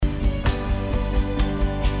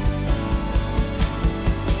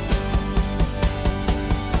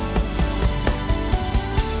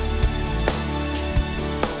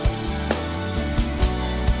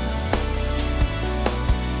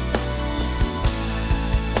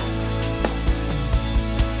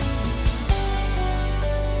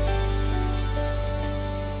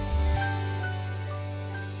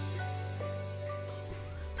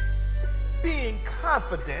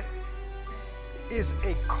confident is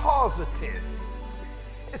a causative.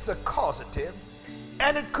 It's a causative,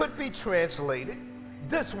 and it could be translated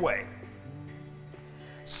this way: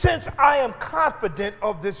 since I am confident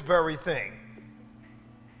of this very thing.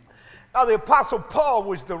 Now, the Apostle Paul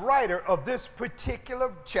was the writer of this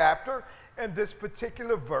particular chapter and this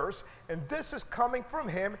particular verse, and this is coming from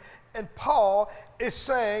him, and Paul is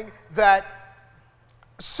saying that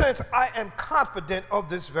since I am confident of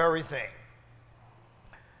this very thing.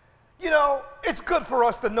 You know, it's good for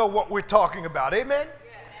us to know what we're talking about, amen?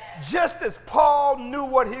 Yeah. Just as Paul knew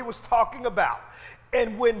what he was talking about.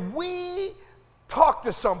 And when we talk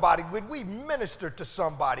to somebody, when we minister to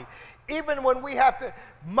somebody, even when we have to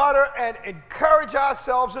mutter and encourage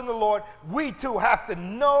ourselves in the Lord, we too have to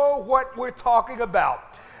know what we're talking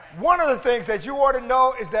about. One of the things that you ought to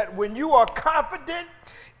know is that when you are confident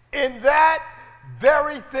in that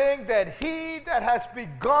very thing, that he that has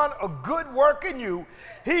begun a good work in you,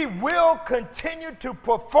 he will continue to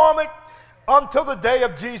perform it until the day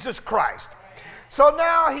of Jesus Christ. So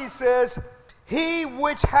now he says, he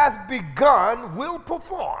which hath begun will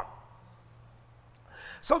perform.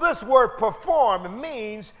 So this word perform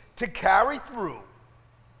means to carry through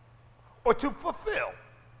or to fulfill.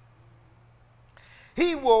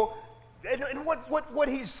 He will, and what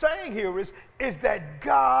he's saying here is that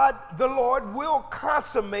God, the Lord, will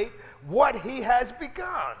consummate what he has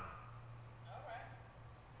begun. All right.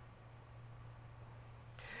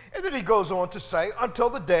 And then he goes on to say,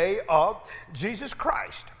 until the day of Jesus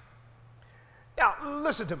Christ. Now,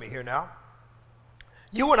 listen to me here now.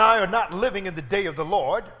 You and I are not living in the day of the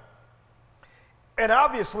Lord. And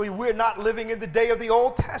obviously, we're not living in the day of the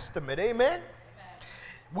Old Testament. Amen? Amen.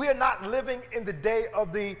 We are not living in the day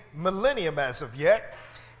of the millennium as of yet.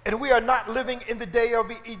 And we are not living in the day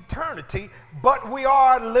of eternity. But we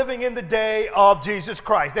are living in the day of Jesus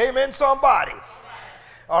Christ. Amen, somebody? Amen.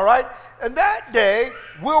 All right? And that day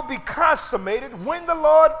will be consummated when the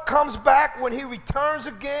Lord comes back, when he returns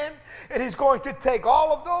again. And he's going to take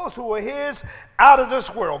all of those who are his out of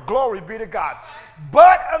this world. Glory be to God.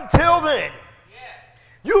 But until then,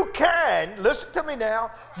 you can, listen to me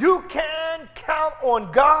now, you can count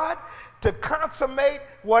on God to consummate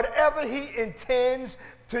whatever he intends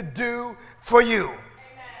to do for you. Amen.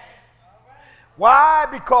 Why?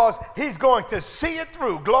 Because he's going to see it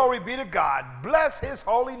through. Glory be to God. Bless his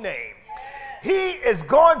holy name. He is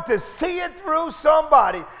going to see it through,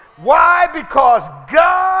 somebody. Why? Because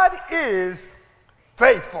God is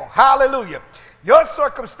faithful. Hallelujah. Your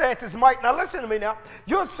circumstances might, now listen to me now,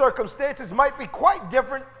 your circumstances might be quite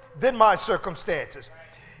different than my circumstances.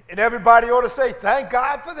 And everybody ought to say, thank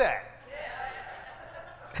God for that.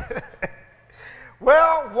 Yeah.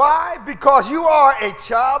 Well, why? Because you are a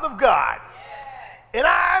child of God. Yeah. And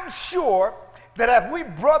I'm sure that if we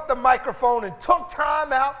brought the microphone and took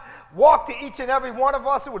time out, walked to each and every one of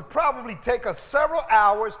us, it would probably take us several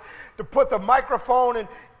hours to put the microphone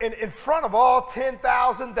in front of all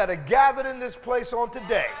 10,000 that are gathered in this place on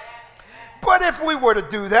today. But if we were to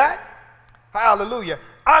do that, hallelujah,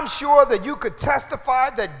 I'm sure that you could testify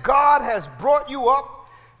that God has brought you up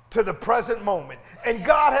to the present moment. And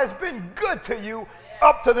God has been good to you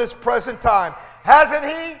up to this present time. Hasn't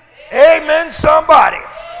he? Amen, somebody.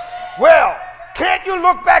 Well, can't you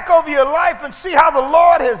look back over your life and see how the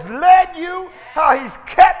Lord has led you, how he's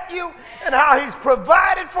kept you, and how he's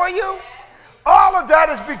provided for you? All of that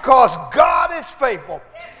is because God is faithful.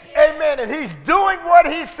 Amen. And he's doing what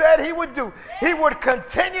he said he would do. He would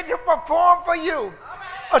continue to perform for you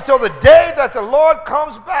until the day that the Lord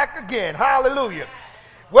comes back again. Hallelujah.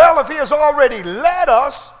 Well, if he has already led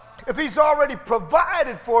us, if he's already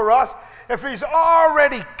provided for us, if he's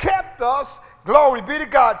already kept us, glory be to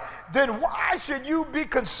God, then why should you be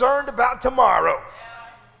concerned about tomorrow?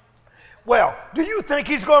 Well, do you think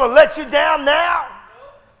he's going to let you down now?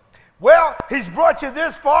 Well, he's brought you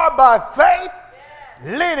this far by faith,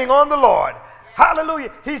 leaning on the Lord.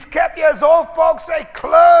 Hallelujah. He's kept you, as old folks say,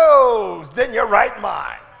 closed in your right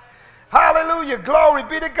mind. Hallelujah. Glory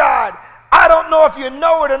be to God. I don't know if you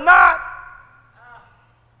know it or not,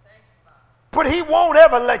 but he won't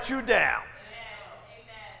ever let you down.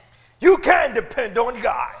 You can depend on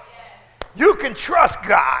God. You can trust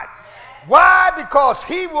God. Why? Because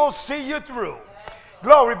he will see you through.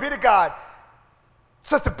 Glory be to God.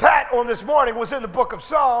 Sister Pat on this morning was in the book of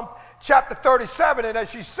Psalms, chapter 37, and as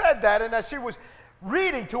she said that, and as she was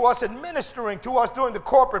reading to us and ministering to us during the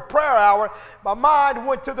corporate prayer hour, my mind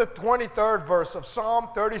went to the 23rd verse of Psalm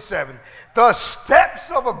 37. The steps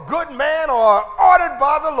of a good man are ordered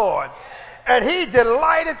by the Lord, and he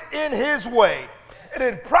delighteth in his way. And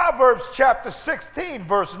in Proverbs chapter 16,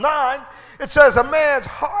 verse 9, it says, a man's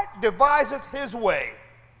heart deviseth his way,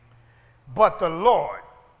 but the Lord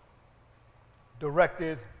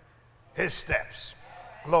directeth his steps.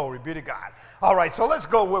 Glory be to God. All right, so let's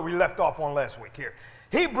go where we left off on last week here.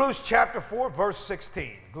 Hebrews chapter 4, verse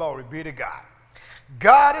 16. Glory be to God.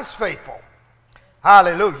 God is faithful.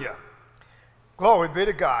 Hallelujah. Glory be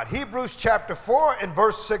to God. Hebrews chapter 4 and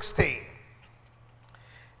verse 16.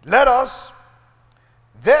 Let us,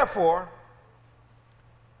 therefore,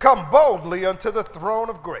 come boldly unto the throne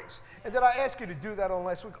of grace. And did I ask you to do that on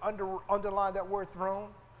last week? Underline that word throne.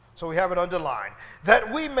 So we have it underlined.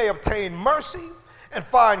 That we may obtain mercy and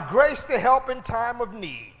find grace to help in time of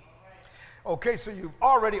need. Okay, so you've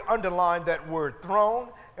already underlined that word throne,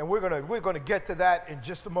 and we're gonna get to that in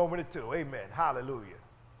just a moment or two. Amen. Hallelujah.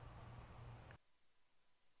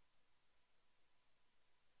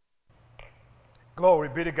 Glory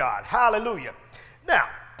be to God. Hallelujah. Now,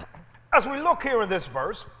 as we look here in this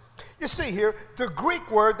verse, you see here the Greek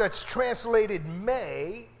word that's translated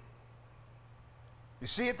may. You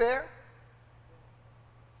see it there?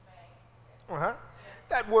 Uh-huh.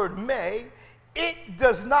 That word may, it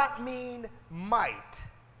does not mean might.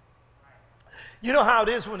 You know how it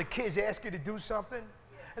is when the kids ask you to do something?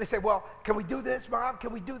 And they say, well, can we do this, Mom?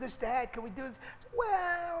 Can we do this, Dad? Can we do this?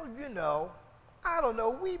 Well, you know, I don't know.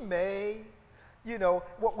 We may. You know,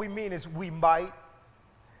 what we mean is we might.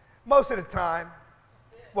 Most of the time,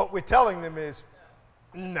 what we're telling them is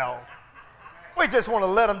no. We just want to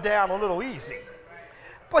let them down a little easy.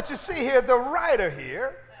 But you see here, the writer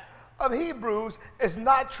here of Hebrews is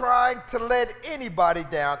not trying to let anybody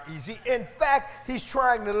down easy. In fact, he's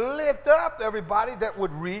trying to lift up everybody that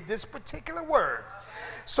would read this particular word.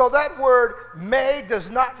 So that word may does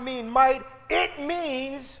not mean might. It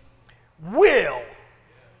means will.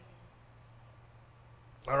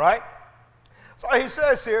 All right? So he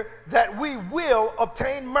says here that we will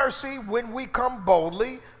obtain mercy when we come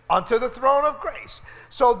boldly unto the throne of grace.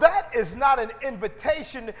 So that is not an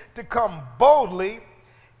invitation to come boldly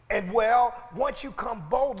and, well, once you come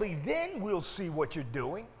boldly, then we'll see what you're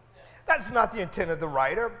doing. That's not the intent of the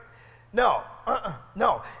writer. No,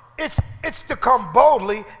 no. It's to come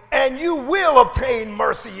boldly, and you will obtain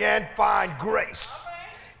mercy and find grace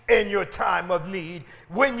in your time of need.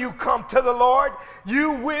 When you come to the Lord,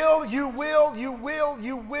 you will,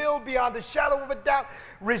 beyond a shadow of a doubt,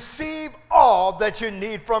 receive all that you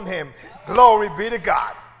need from him. Glory be to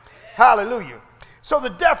God. Hallelujah. So the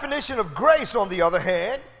definition of grace, on the other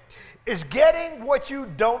hand, is getting what you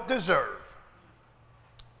don't deserve.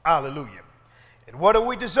 Hallelujah. And what do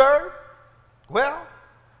we deserve? Well,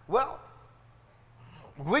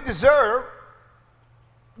 we deserve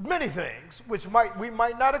many things which we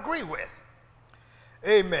might not agree with.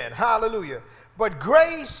 Amen. Hallelujah. But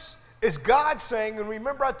grace is God saying, and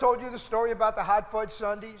remember I told you the story about the hot fudge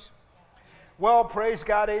sundaes? Well, praise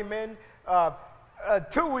God, amen.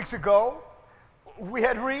 2 weeks ago, we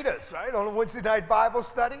had Rita's, right, on a Wednesday night Bible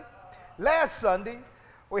study. Last Sunday,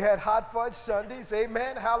 we had hot fudge sundaes.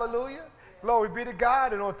 Amen. Hallelujah. Glory be to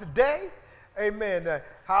God. And on today, amen.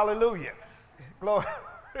 Hallelujah. Glory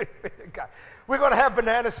be to God. We're going to have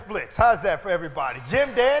banana splits. How's that for everybody?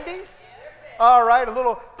 Jim Dandies? All right, a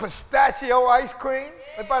little pistachio ice cream.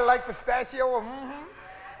 Everybody like pistachio?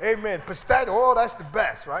 Mm-hmm. Amen. Pistachio, oh, that's the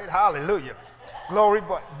best, right? Hallelujah. Glory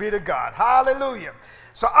be to God. Hallelujah.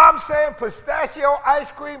 So I'm saying pistachio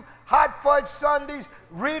ice cream, hot fudge sundaes,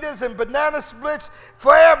 Rita's, and banana splits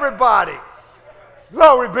for everybody.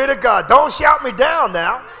 Glory be to God. Don't shout me down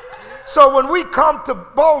now. So when we come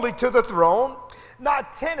boldly to the throne,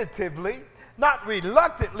 not tentatively, not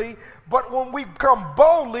reluctantly, but when we come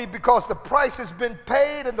boldly because the price has been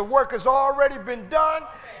paid and the work has already been done,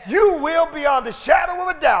 you will, beyond the shadow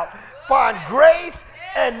of a doubt, find grace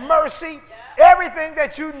and mercy, everything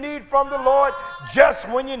that you need from the Lord just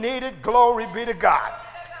when you need it. Glory be to God.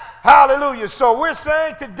 Hallelujah. So we're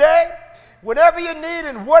saying today, whatever you need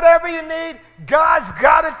and whatever you need, God's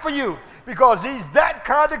got it for you because he's that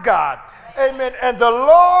kind of God. Amen. And the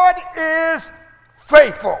Lord is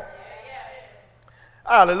faithful.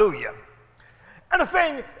 Hallelujah. And the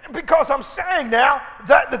thing, because I'm saying now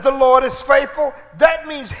that the Lord is faithful, that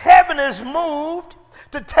means heaven is moved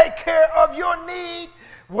to take care of your need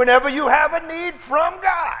whenever you have a need from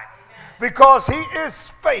God, because he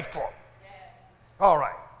is faithful. All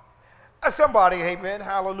right. Somebody, amen,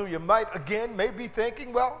 hallelujah, may be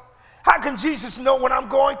thinking, well, how can Jesus know when I'm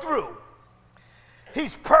going through?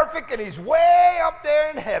 He's perfect and he's way up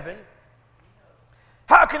there in heaven.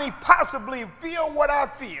 How can he possibly feel what I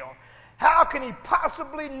feel? How can he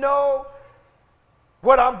possibly know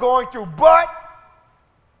what I'm going through? But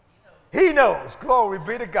He knows. Glory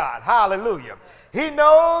be to God. Hallelujah. He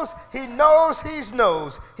knows, he knows, he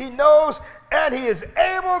knows. He knows, and he is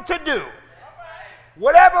able to do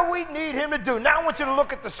whatever we need him to do. Now I want you to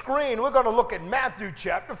look at the screen. We're going to look at Matthew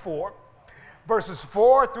chapter 4, verses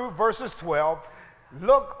 4 through verses 12.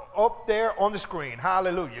 Look up there on the screen.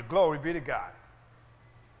 Hallelujah. Glory be to God.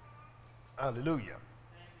 Hallelujah.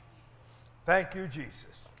 Thank you, Jesus.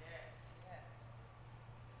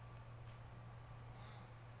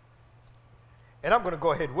 And I'm going to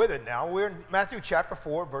go ahead with it now. We're in Matthew chapter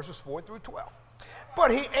 4, verses 4 through 12. But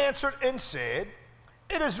he answered and said,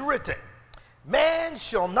 it is written, man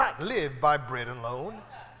shall not live by bread alone,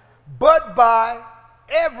 but by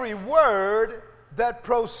every word that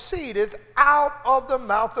proceedeth out of the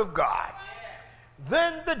mouth of God.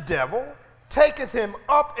 Then the devil taketh him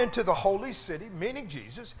up into the holy city, meaning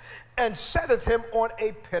Jesus, and setteth him on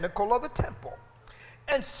a pinnacle of the temple,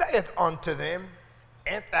 and saith unto them,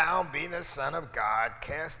 if thou be the Son of God,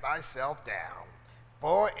 cast thyself down.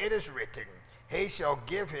 For it is written, he shall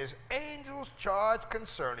give his angels charge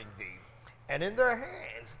concerning thee, and in their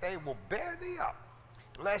hands they will bear thee up,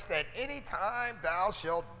 lest at any time thou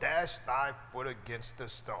shalt dash thy foot against a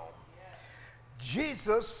stone.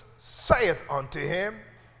 Jesus saith unto him,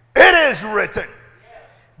 it is written,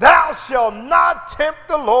 thou shalt not tempt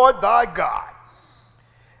the Lord thy God.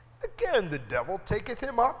 Again the devil taketh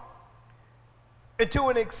him up into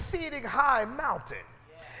an exceeding high mountain,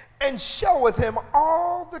 and showeth him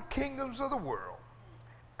all the kingdoms of the world,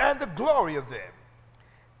 and the glory of them,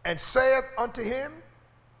 and saith unto him,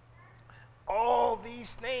 all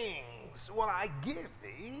these things will I give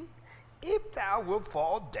thee, if thou wilt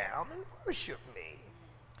fall down and worship me.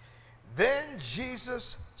 Then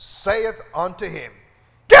Jesus saith unto him,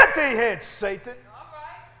 get thee hence, Satan,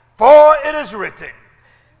 for it is written,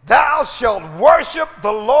 thou shalt worship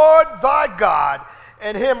the Lord thy God,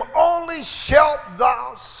 and him only shalt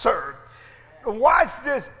thou serve. And watch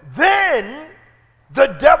this. Then the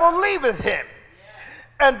devil leaveth him,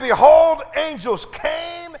 and behold, angels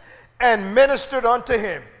came and ministered unto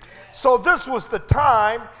him. So this was the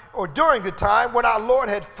time, or during the time, when our Lord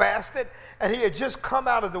had fasted, and he had just come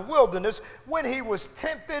out of the wilderness, when he was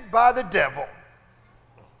tempted by the devil.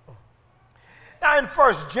 Now in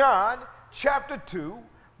 1 John chapter 2,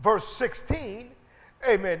 verse 16,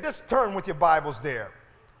 amen. Just turn with your Bibles there.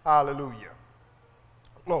 Hallelujah.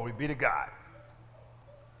 Glory be to God.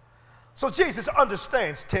 So Jesus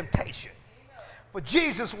understands temptation. For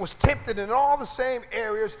Jesus was tempted in all the same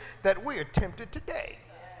areas that we are tempted today.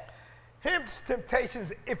 His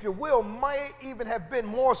temptations, if you will, may even have been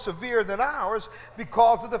more severe than ours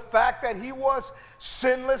because of the fact that he was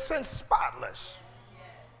sinless and spotless.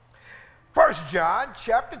 1 John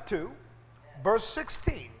chapter 2, verse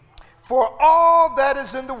 16. For all that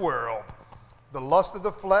is in the world, the lust of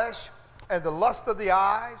the flesh and the lust of the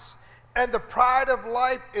eyes and the pride of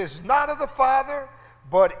life is not of the Father,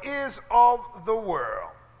 but is of the world.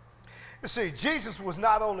 You see, Jesus was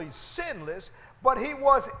not only sinless, but he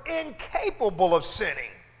was incapable of sinning.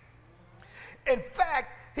 In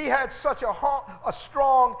fact, he had such a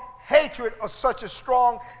strong hatred, or such a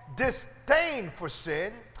strong disdain for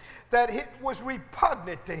sin, that it was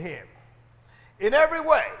repugnant to him in every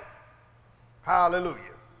way.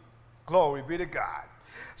 Hallelujah. Glory be to God.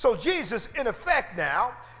 So Jesus, in effect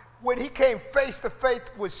now, when he came face to face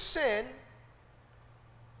with sin,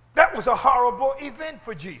 that was a horrible event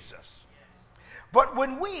for Jesus. But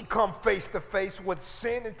when we come face to face with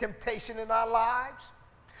sin and temptation in our lives,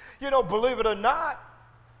 you know, believe it or not,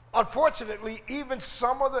 unfortunately, even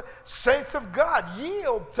some of the saints of God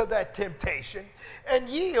yield to that temptation and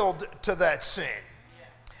yield to that sin.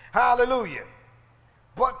 Hallelujah.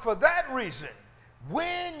 But for that reason,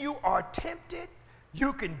 when you are tempted,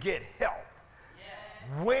 you can get help.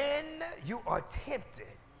 When you are tempted,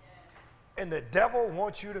 and the devil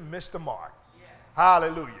wants you to miss the mark.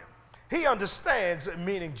 Hallelujah. He understands,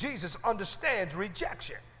 meaning Jesus understands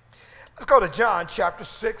rejection. Let's go to John chapter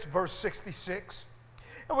 6, verse 66.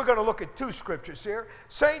 And we're going to look at two scriptures here.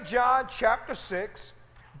 St. John chapter 6,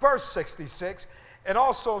 verse 66, and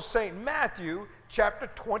also St. Matthew chapter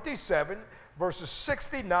 27, verses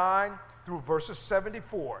 69 through verses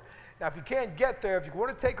 74. Now, if you can't get there, if you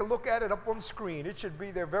want to take a look at it up on the screen, it should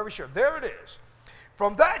be there very sure. There it is.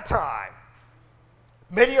 From that time,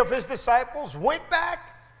 many of his disciples went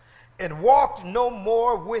back and walked no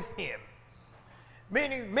more with him.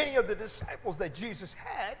 Meaning, many of the disciples that Jesus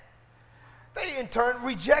had, they in turn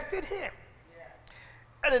rejected him.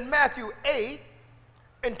 And in Matthew 8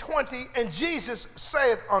 and 20, and Jesus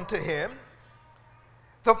saith unto him,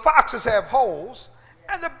 the foxes have holes,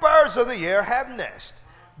 and the birds of the air have nests,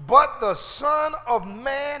 but the Son of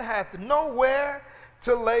Man hath nowhere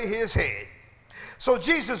to lay his head. So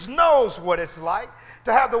Jesus knows what it's like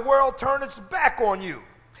to have the world turn its back on you.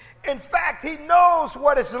 In fact, he knows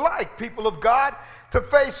what it's like, people of God, to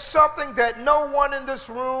face something that no one in this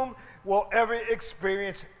room will ever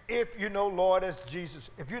experience if you know Lord as Jesus.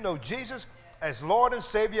 If you know Jesus as Lord and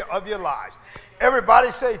Savior of your lives.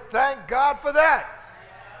 Everybody say, thank God for that.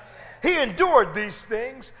 He endured these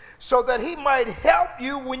things so that he might help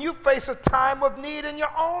you when you face a time of need in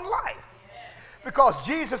your own life. Because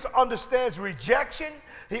Jesus understands rejection,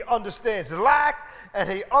 he understands lack, and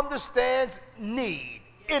he understands need,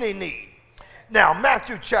 any need. Now,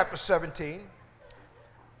 Matthew chapter 17,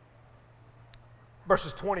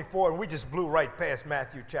 verses 24, and we just blew right past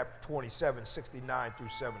Matthew chapter 27, 69 through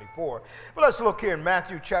 74. But let's look here in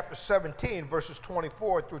Matthew chapter 17, verses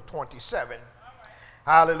 24 through 27.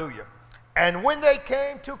 Hallelujah. And when they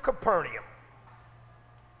came to Capernaum,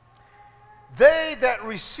 they that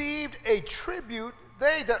received tribute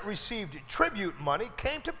money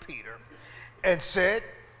came to Peter and said,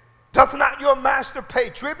 doth not your master pay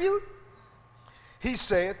tribute? He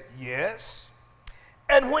said, yes.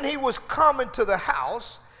 And when he was come into the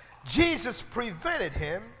house, Jesus prevented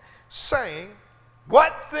him, saying,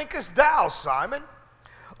 what thinkest thou, Simon?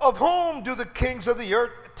 Of whom do the kings of the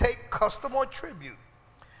earth take custom or tribute?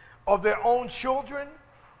 Of their own children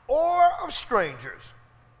or of strangers?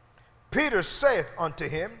 Peter saith unto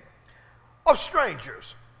him, of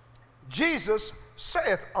strangers. Jesus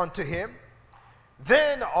saith unto him,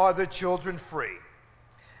 then are the children free.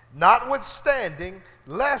 Notwithstanding,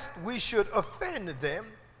 lest we should offend them,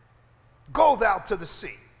 go thou to the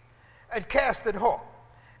sea, and cast an hook,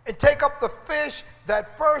 and take up the fish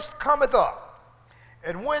that first cometh up.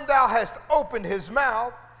 And when thou hast opened his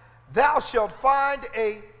mouth, thou shalt find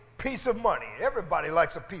a piece of money. Everybody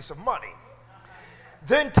likes a piece of money.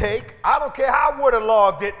 Then take, I don't care how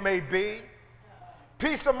waterlogged it may be,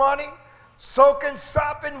 piece of money, soaking,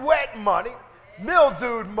 sopping, wet money,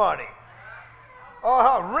 mildewed money,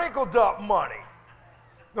 wrinkled up money.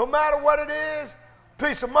 No matter what it is,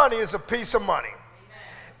 piece of money is a piece of money.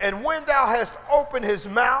 And when thou hast opened his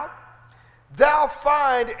mouth, thou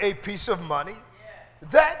find a piece of money,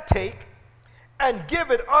 that take and give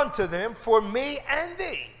it unto them for me and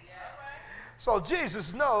thee. So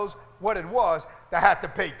Jesus knows what it was to have to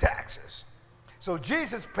pay taxes. So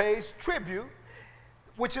Jesus pays tribute,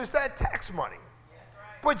 which is that tax money.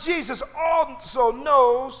 But Jesus also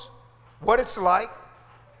knows what it's like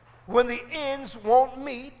when the ends won't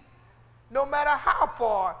meet, no matter how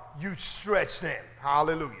far you stretch them.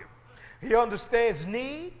 Hallelujah. He understands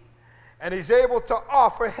need, and he's able to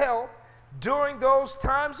offer help during those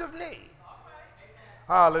times of need.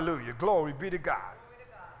 Hallelujah. Glory be to God.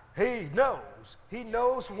 He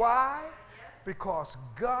knows why? Because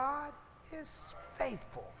God is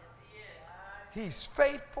faithful. He's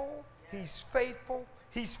faithful. He's faithful.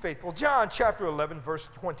 He's faithful. John chapter 11, verse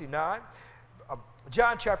 29.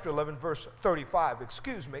 John chapter 11, verse 35,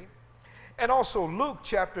 excuse me. And also Luke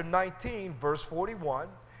chapter 19, verse 41.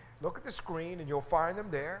 Look at the screen and you'll find them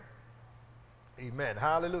there. Amen.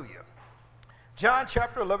 Hallelujah. John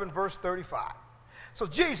chapter 11, verse 35. So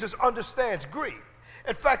Jesus understands grief.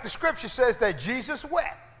 In fact, the scripture says that Jesus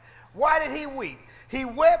wept. Why did he weep? He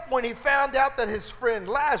wept when he found out that his friend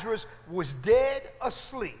Lazarus was dead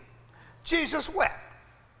asleep. Jesus wept.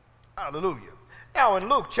 Hallelujah. Now in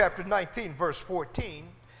Luke chapter 19, verse 14,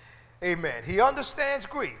 amen, he understands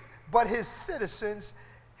grief, but his citizens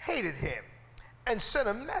hated him and sent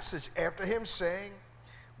a message after him saying,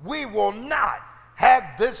 we will not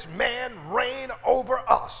have this man reign over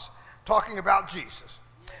us. Talking about Jesus.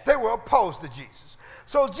 They were opposed to Jesus.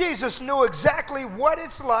 So Jesus knew exactly what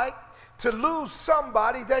it's like to lose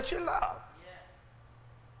somebody that you love.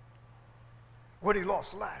 When he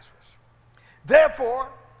lost Lazarus. Therefore,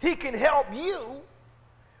 he can help you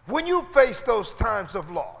when you face those times of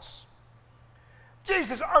loss.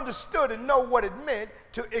 Jesus understood and know what it meant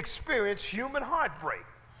to experience human heartbreak.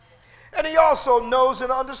 And he also knows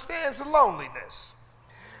and understands loneliness.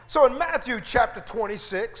 So in Matthew chapter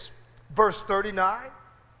 26, verse 39,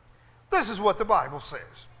 this is what the Bible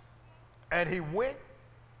says. And he went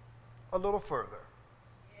a little further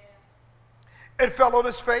and fell on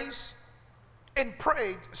his face and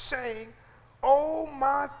prayed, saying, O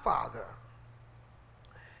my Father,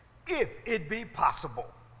 if it be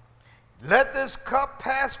possible, let this cup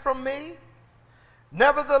pass from me.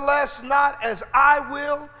 Nevertheless, not as I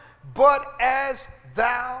will, but as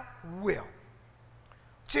thou wilt.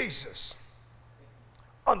 Jesus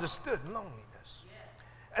understood loneliness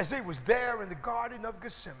as he was there in the Garden of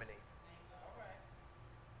Gethsemane.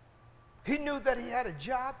 He knew that he had a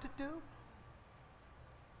job to do.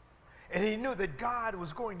 And he knew that God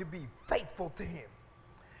was going to be faithful to him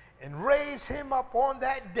and raise him up on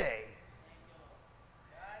that day.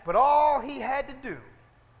 But all he had to do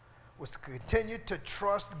was to continue to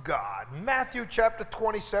trust God. Matthew chapter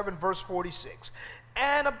 27, verse 46.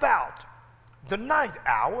 And about the ninth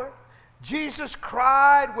hour, Jesus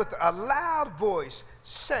cried with a loud voice,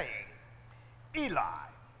 saying, Eli,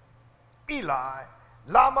 Eli,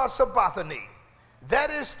 lama sabachthani. That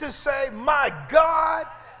is to say, my God,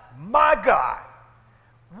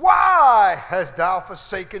 why hast thou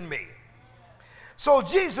forsaken me? So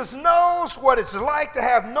Jesus knows what it's like to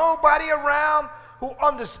have nobody around who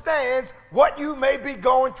understands what you may be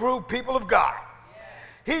going through, people of God.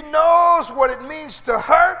 He knows what it means to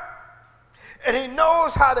hurt, and he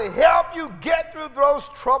knows how to help you get through those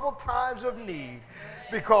troubled times of need,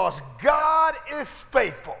 because God is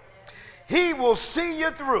faithful. He will see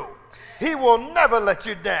you through. He will never let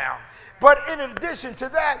you down. But in addition to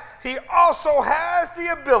that, he also has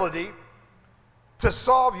the ability to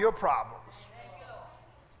solve your problems.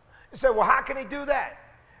 You say, well, how can he do that?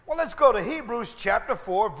 Well, let's go to Hebrews chapter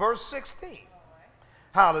 4, verse 16.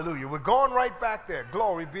 Hallelujah. We're going right back there.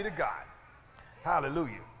 Glory be to God.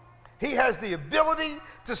 Hallelujah. He has the ability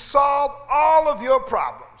to solve all of your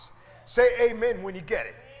problems. Say amen when you get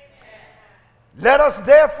it. Let us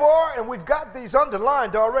therefore, and we've got these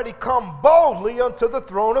underlined already, come boldly unto the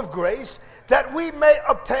throne of grace, that we may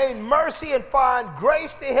obtain mercy and find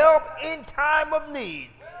grace to help in time of need.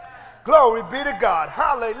 Glory be to God.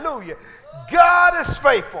 Hallelujah. God is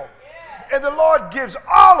faithful. And the Lord gives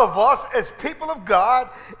all of us as people of God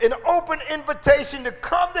an open invitation to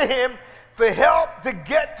come to him for help to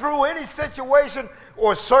get through any situation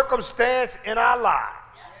or circumstance in our lives.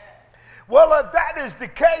 Well, if that is the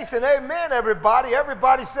case, and amen,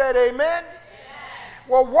 everybody said amen.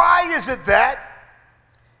 Well, why is it that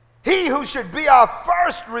he who should be our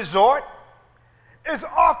first resort is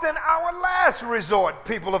often our last resort,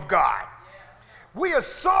 people of God? We are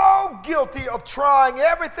so guilty of trying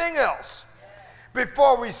everything else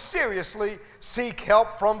before we seriously seek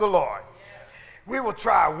help from the Lord. We will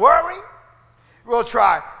try worry, we'll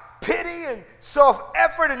try pity and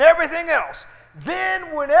self-effort and everything else.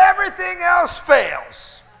 Then when everything else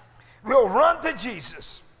fails, we'll run to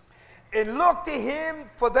Jesus and look to him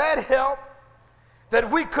for that help that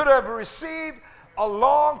we could have received a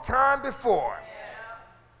long time before.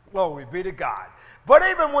 Glory be to God. But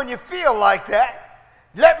even when you feel like that,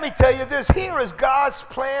 let me tell you this. Here is God's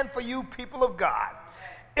plan for you, people of God.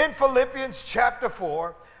 In Philippians chapter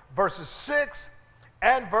 4, verses 6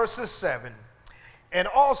 and verses 7. And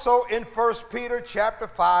also in 1 Peter chapter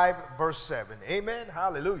 5, verse 7. Amen.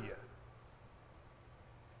 Hallelujah.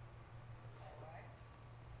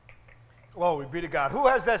 Glory be to God. Who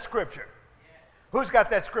has that scripture? Who's got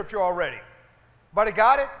that scripture already? Everybody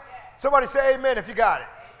got it? Somebody say amen if you got it.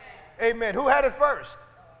 Amen. Who had it first?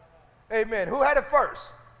 Amen. Who had it first?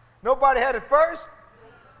 Nobody had it first?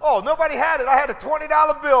 Oh, nobody had it. I had a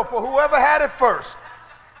 $20 bill for whoever had it first.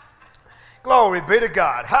 Glory be to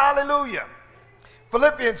God. Hallelujah.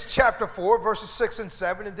 Philippians chapter 4, verses 6 and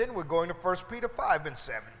 7, and then we're going to 1 Peter 5 and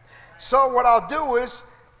 7. So what I'll do is,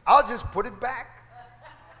 I'll just put it back.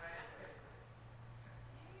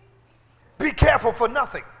 Be careful for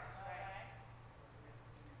nothing.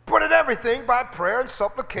 Put in everything by prayer and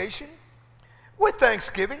supplication with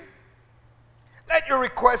thanksgiving. Let your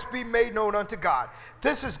requests be made known unto God.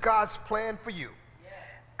 This is God's plan for you.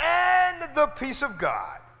 And the peace of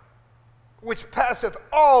God, which passeth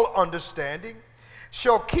all understanding,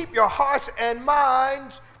 shall keep your hearts and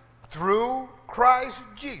minds through Christ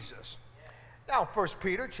Jesus. Now, 1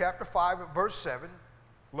 Peter chapter 5, verse 7.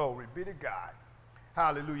 Glory be to God.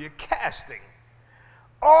 Hallelujah. Casting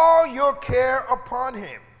all your care upon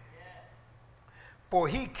him, for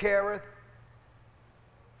he careth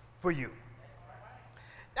for you.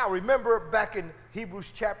 Now, remember back in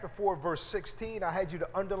Hebrews chapter 4, verse 16, I had you to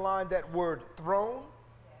underline that word throne.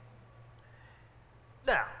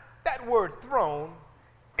 Now, that word throne,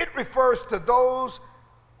 it refers to those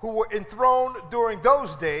who were enthroned during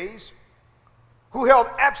those days, who held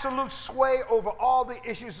absolute sway over all the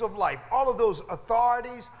issues of life. All of those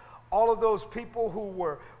authorities, all of those people who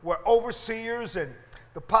were overseers, and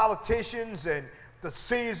the politicians and the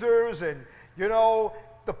Caesars and, you know,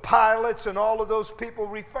 the pilots and all of those people,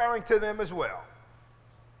 referring to them as well.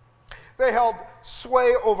 They held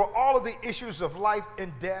sway over all of the issues of life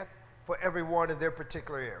and death for everyone in their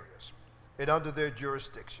particular areas and under their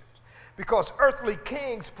jurisdictions. Because earthly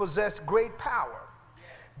kings possessed great power.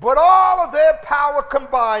 But all of their power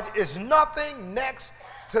combined is nothing next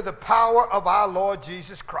to the power of our Lord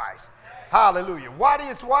Jesus Christ. Hallelujah. Why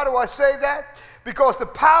do I say that? Because the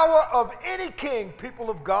power of any king, people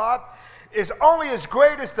of God, is only as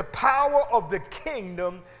great as the power of the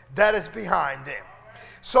kingdom that is behind them.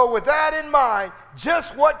 So with that in mind,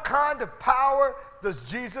 just what kind of power does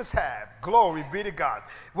Jesus have? Glory be to God.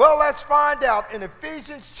 Well, let's find out in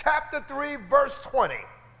Ephesians chapter 3, verse 20.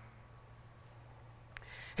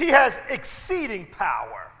 He has exceeding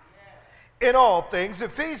power in all things.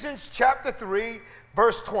 Ephesians chapter 3,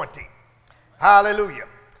 verse 20. Hallelujah.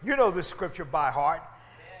 You know this scripture by heart.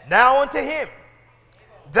 Now unto him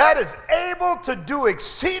that is able to do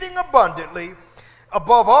exceeding abundantly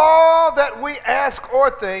above all that we ask or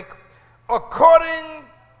think, according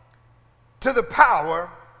to the power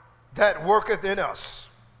that worketh in us.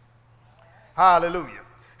 Hallelujah.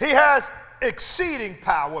 He has exceeding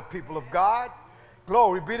power, people of God.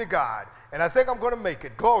 Glory be to God. And I think I'm going to make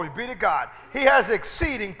it. Glory be to God. He has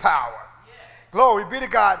exceeding power. Glory be to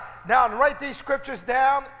God. Now, write these scriptures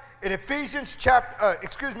down in Philippians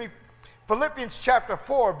chapter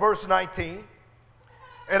 4, verse 19.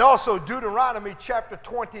 And also Deuteronomy chapter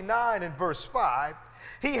 29 and verse 5.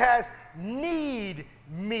 He has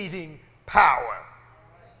need-meeting power.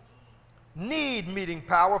 Need-meeting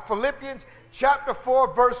power. Philippians chapter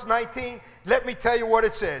 4, verse 19. Let me tell you what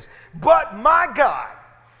it says. But my God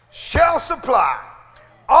shall supply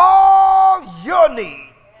all your need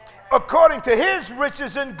according to his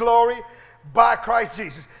riches and glory by Christ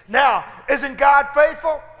Jesus. Now, isn't God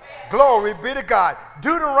faithful? Glory be to God.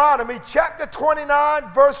 Deuteronomy chapter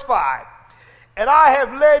 29, verse 5. And I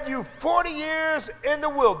have led you 40 years in the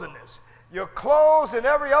wilderness. Your clothes and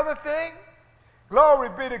every other thing, glory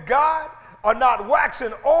be to God, are not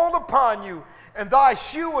waxing old upon you, and thy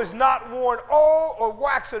shoe is not worn old or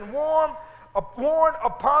waxing worn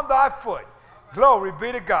upon thy foot. Glory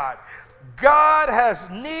be to God. God has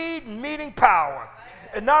need-meeting power.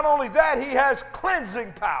 And not only that, he has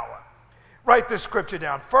cleansing power. Write this scripture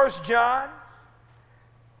down. 1 John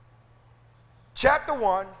chapter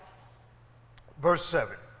 1, verse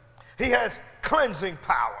 7. He has cleansing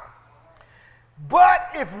power. But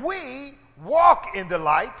if we walk in the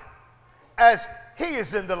light, as he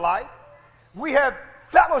is in the light, we have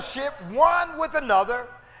fellowship one with another,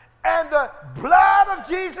 and the blood of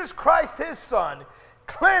Jesus Christ, his Son,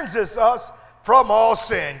 cleanses us from all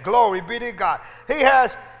sin. Glory be to God. He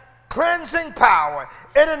has cleansing power.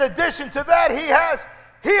 And in addition to that, he has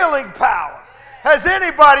healing power. Has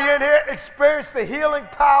anybody in here experienced the healing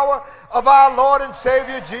power of our Lord and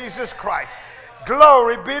Savior Jesus Christ?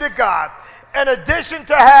 Glory be to God. In addition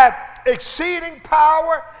to have exceeding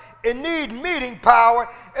power and need-meeting power,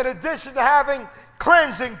 in addition to having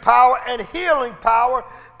cleansing power and healing power,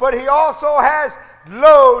 but he also has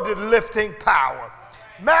load-lifting power.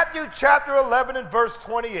 Matthew chapter 11 and verse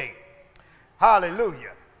 28.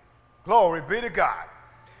 Hallelujah. Glory be to God.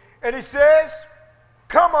 And he says,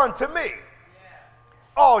 come unto me,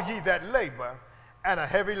 all ye that labor and are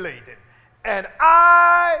heavy laden, and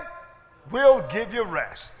I will give you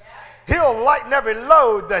rest. He'll lighten every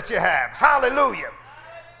load that you have. Hallelujah.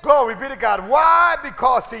 Glory be to God. Why?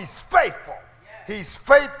 Because he's faithful. He's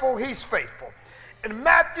faithful. He's faithful. In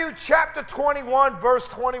Matthew chapter 21, verse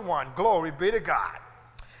 21, glory be to God.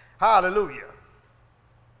 Hallelujah.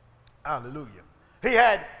 Hallelujah. He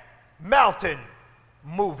had mountain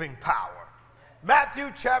moving power.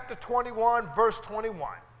 Matthew chapter 21, verse 21.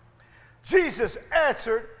 Jesus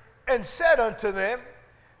answered and said unto them,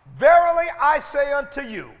 verily I say unto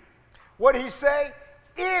you, what did he say?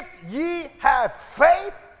 If ye have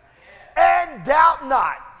faith and doubt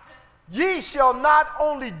not, ye shall not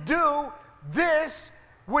only do this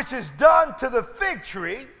which is done to the fig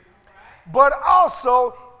tree, but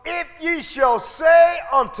also if ye shall say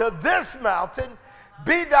unto this mountain,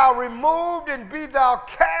 be thou removed and be thou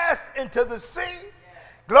cast into the sea.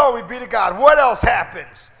 Glory be to God. What else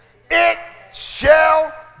happens? It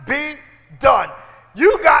shall be done.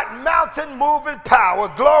 You got mountain moving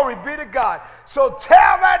power. Glory be to God. So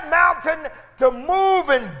tell that mountain to move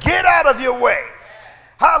and get out of your way.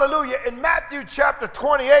 Hallelujah. In Matthew chapter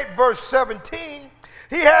 28, verse 17,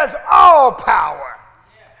 he has all power.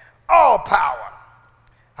 All power.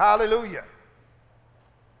 Hallelujah.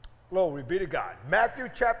 Glory be to God. Matthew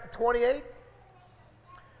chapter 28,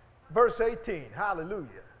 verse 18. Hallelujah.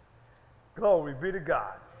 Glory be to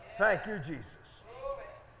God. Thank you, Jesus.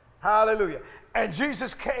 Hallelujah. And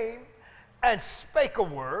Jesus came and spake a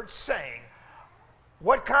word, saying,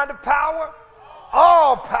 what kind of power?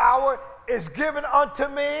 All power is given unto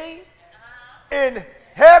me in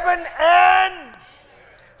heaven and...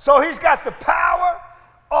 So he's got the power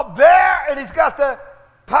up there and he's got the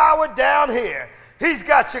power down here. He's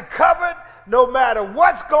got you covered no matter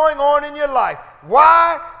what's going on in your life.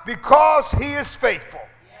 Why? Because he is faithful.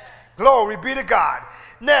 Glory be to God.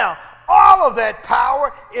 Now, all of that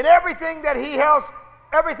power and everything that he has,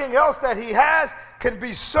 everything else that he has can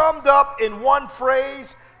be summed up in one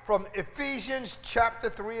phrase from Ephesians chapter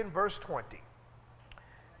 3 and verse 20.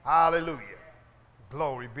 Hallelujah.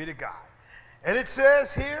 Glory be to God. And it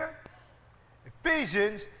says here,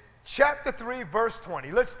 Ephesians chapter 3 verse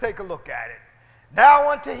 20. Let's take a look at it.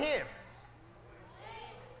 Now unto him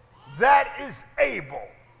that is able.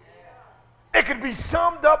 It can be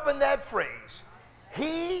summed up in that phrase.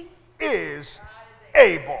 He is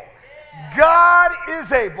able. God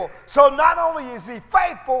is able. So not only is he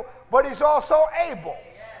faithful, but he's also able.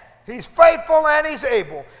 He's faithful and he's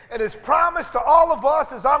able. And his promise to all of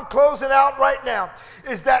us, as I'm closing out right now,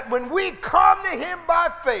 is that when we come to him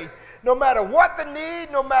by faith, no matter what the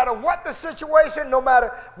need, no matter what the situation, no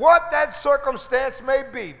matter what that circumstance may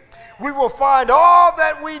be, we will find all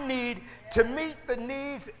that we need to meet the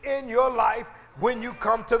needs in your life when you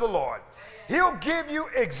come to the Lord. He'll give you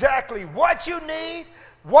exactly what you need.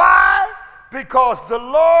 Why? Because the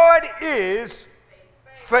Lord is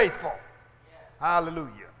faithful. Hallelujah.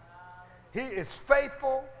 He is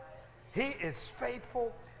faithful. He is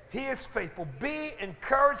faithful. He is faithful. Be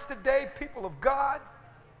encouraged today, people of God.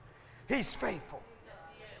 He's faithful.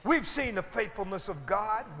 We've seen the faithfulness of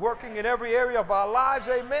God working in every area of our lives.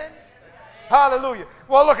 Amen. Hallelujah.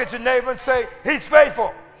 Well, look at your neighbor and say, he's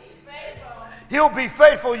faithful. He's faithful. He'll be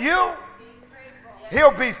faithful to you.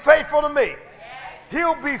 He'll be faithful to me.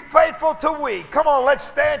 He'll be faithful to we. Come on, let's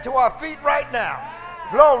stand to our feet right now.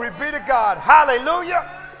 Glory be to God. Hallelujah.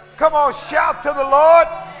 Come on, shout to the Lord.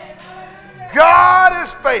 God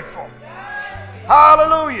is faithful.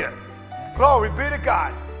 Hallelujah. Glory be to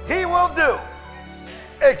God. He will do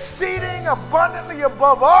exceeding abundantly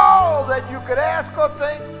above all that you could ask or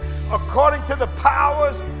think, according to the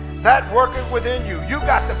powers that worketh within you. You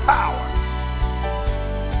got the power.